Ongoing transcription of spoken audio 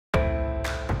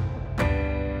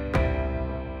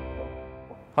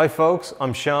Hi folks,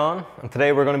 I'm Sean, and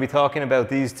today we're going to be talking about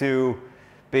these two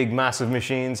big massive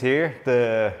machines here,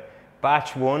 the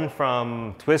BatchOne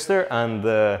from Twister and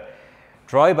the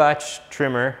dry batch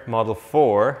trimmer Model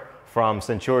 4 from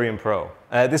Centurion Pro.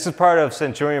 This is part of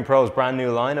Centurion Pro's brand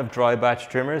new line of dry batch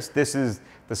trimmers. This is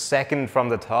the second from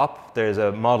the top. There's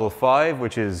a Model 5,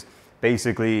 which is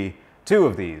basically two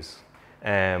of these.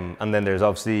 And then there's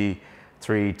obviously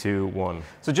 3, 2, 1.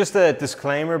 So just a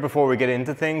disclaimer before we get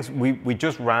into things, we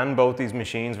just ran both these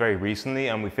machines very recently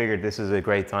and we figured this is a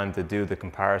great time to do the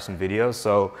comparison videos.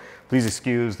 So please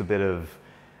excuse the bit of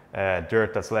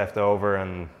dirt that's left over,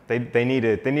 and they need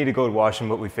a good washing,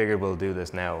 but we figured we'll do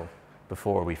this now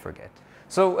before we forget.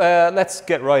 So let's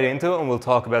get right into it and we'll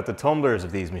talk about the tumblers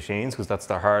of these machines because that's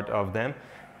the heart of them.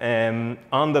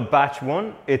 On the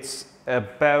BatchOne, it's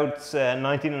about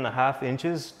 19.5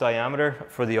 inches diameter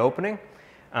for the opening,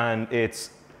 and it's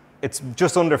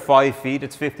just under 5 feet.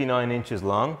 It's 59 inches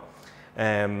long.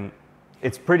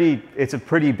 It's a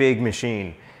pretty big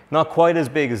machine. Not quite as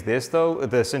big as this though.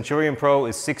 The Centurion Pro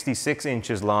is 66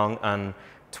 inches long and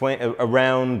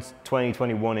around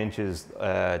 21 inches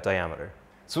diameter.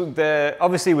 So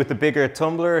obviously with the bigger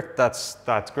tumbler, that's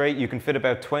great. You can fit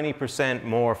about 20%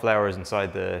 more flowers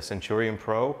inside the Centurion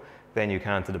Pro than you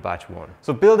can to the BatchOne.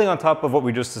 So building on top of what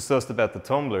we just discussed about the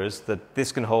tumblers, that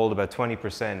this can hold about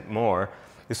 20% more,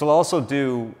 this will also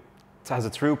has a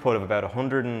throughput of about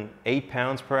 108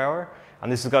 pounds per hour, and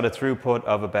this has got a throughput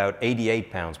of about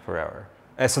 88 pounds per hour.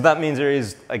 So that means there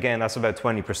is, again, that's about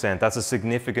 20%. That's a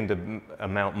significant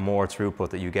amount more throughput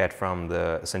that you get from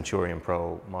the Centurion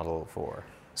Pro Model 4.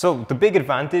 So the big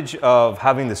advantage of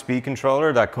having the speed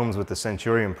controller that comes with the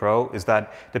Centurion Pro is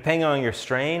that depending on your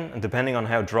strain and depending on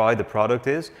how dry the product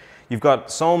is, you've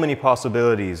got so many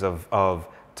possibilities of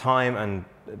time and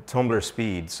tumbler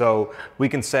speed. So we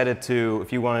can set it to,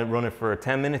 if you want to run it for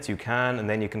 10 minutes, you can, and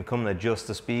then you can come and adjust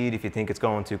the speed. If you think it's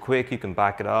going too quick, you can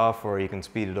back it off, or you can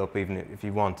speed it up even if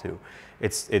you want to.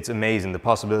 It's amazing, the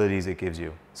possibilities it gives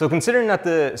you. So considering that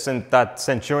that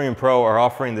Centurion Pro are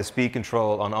offering the speed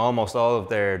control on almost all of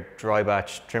their dry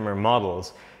batch trimmer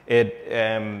models,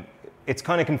 it's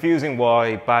kind of confusing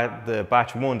why the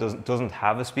BatchOne doesn't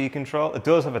have a speed control. It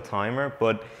does have a timer,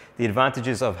 but the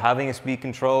advantages of having a speed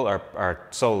control are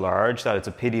so large that it's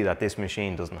a pity that this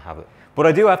machine doesn't have it. But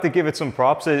I do have to give it some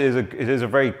props. It is a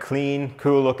very clean,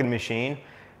 cool looking machine.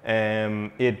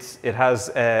 It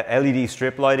has LED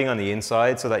strip lighting on the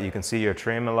inside so that you can see your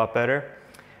trim a lot better.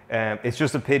 It's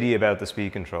just a pity about the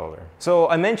speed controller. So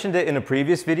I mentioned it in a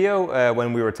previous video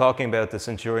when we were talking about the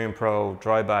Centurion Pro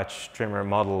dry batch trimmer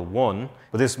Model 1,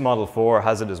 but this Model 4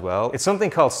 has it as well. It's something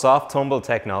called soft tumble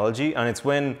technology, and it's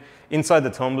when inside the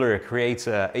tumbler it creates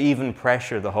even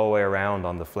pressure the whole way around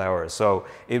on the flowers. So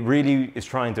it really is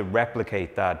trying to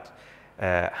replicate that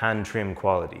hand trim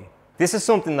quality. This is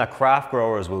something that craft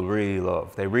growers will really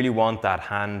love. They really want that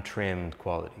hand trimmed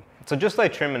quality. So just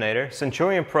like Triminator,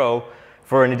 Centurion Pro,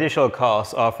 for an additional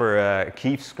cost, offer a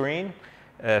keep screen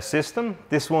system.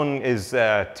 This one is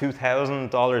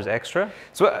 $2,000 extra.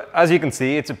 So as you can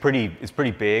see, it's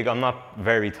pretty big. I'm not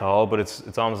very tall, but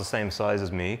it's almost the same size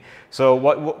as me. So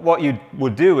what you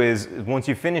would do is, once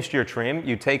you've finished your trim,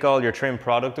 you take all your trim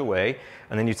product away,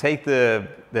 and then you take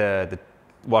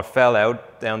what fell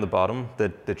out down the bottom,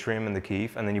 the trim and the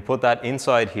keef, and then you put that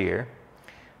inside here,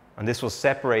 and this will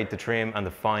separate the trim and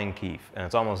the fine keef, and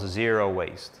it's almost zero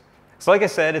waste. So like I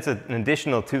said, it's an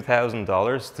additional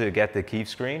 $2,000 to get the keef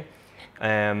screen,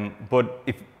 but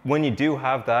when you do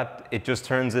have that, it just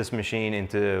turns this machine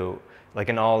into like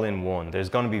an all-in-one. There's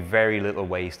going to be very little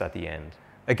waste at the end.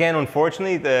 Again,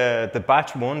 unfortunately, the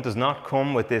BatchOne does not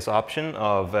come with this option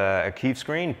of a keef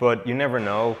screen, but you never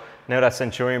know. Now that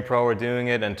Centurion Pro are doing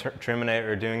it and Triminator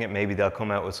are doing it, maybe they'll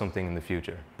come out with something in the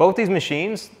future. Both these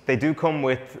machines, they do come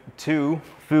with 2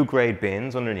 food grade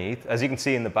bins underneath. As you can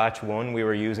see in the BatchOne, we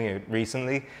were using it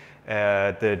recently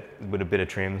with a bit of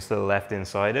trim still left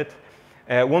inside it.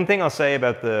 One thing I'll say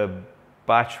about the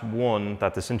BatchOne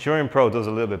that the Centurion Pro does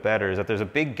a little bit better is that there's a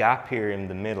big gap here in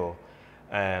the middle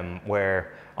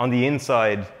where on the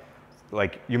inside,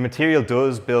 like, your material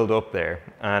does build up there,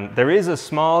 and there is a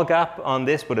small gap on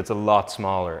this, but it's a lot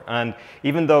smaller. And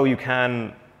even though you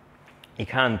can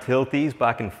tilt these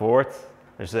back and forth,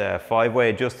 there's a 5-way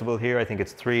adjustable here. I think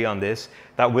it's 3 on this.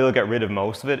 That will get rid of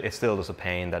most of it. It's still just a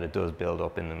pain that it does build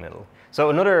up in the middle. So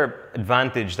another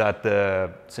advantage that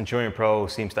the Centurion Pro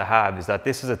seems to have is that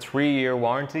this is a 3-year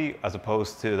warranty, as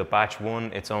opposed to the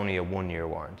BatchOne, it's only a 1-year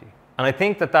warranty. And I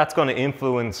think that that's going to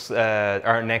influence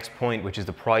our next point, which is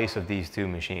the price of these two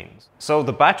machines. So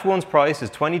the BatchOne's price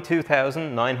is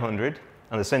 $22,900,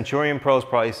 and the Centurion Pro's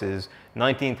price is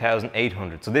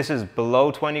 19,800. So this is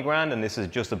below 20 grand and this is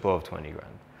just above 20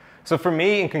 grand. So for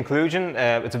me, in conclusion,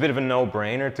 it's a bit of a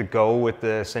no-brainer to go with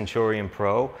the Centurion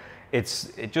Pro.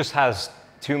 It just has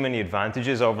too many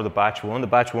advantages over the BatchOne. The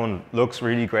BatchOne looks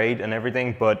really great and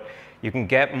everything, but you can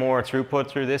get more throughput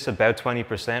through this, about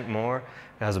 20% more.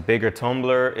 It has a bigger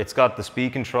tumbler. It's got the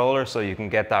speed controller, so you can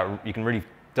get that, you can really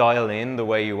dial in the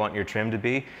way you want your trim to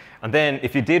be. And then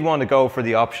if you did want to go for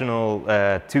the optional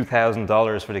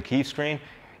 $2,000 for the keep screen,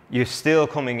 you're still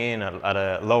coming in at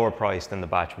a lower price than the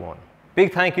BatchOne.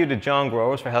 Big thank you to John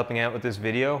Growers for helping out with this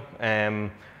video.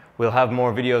 We'll have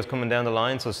more videos coming down the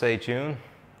line, so stay tuned.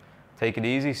 Take it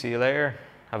easy, see you later.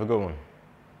 Have a good one.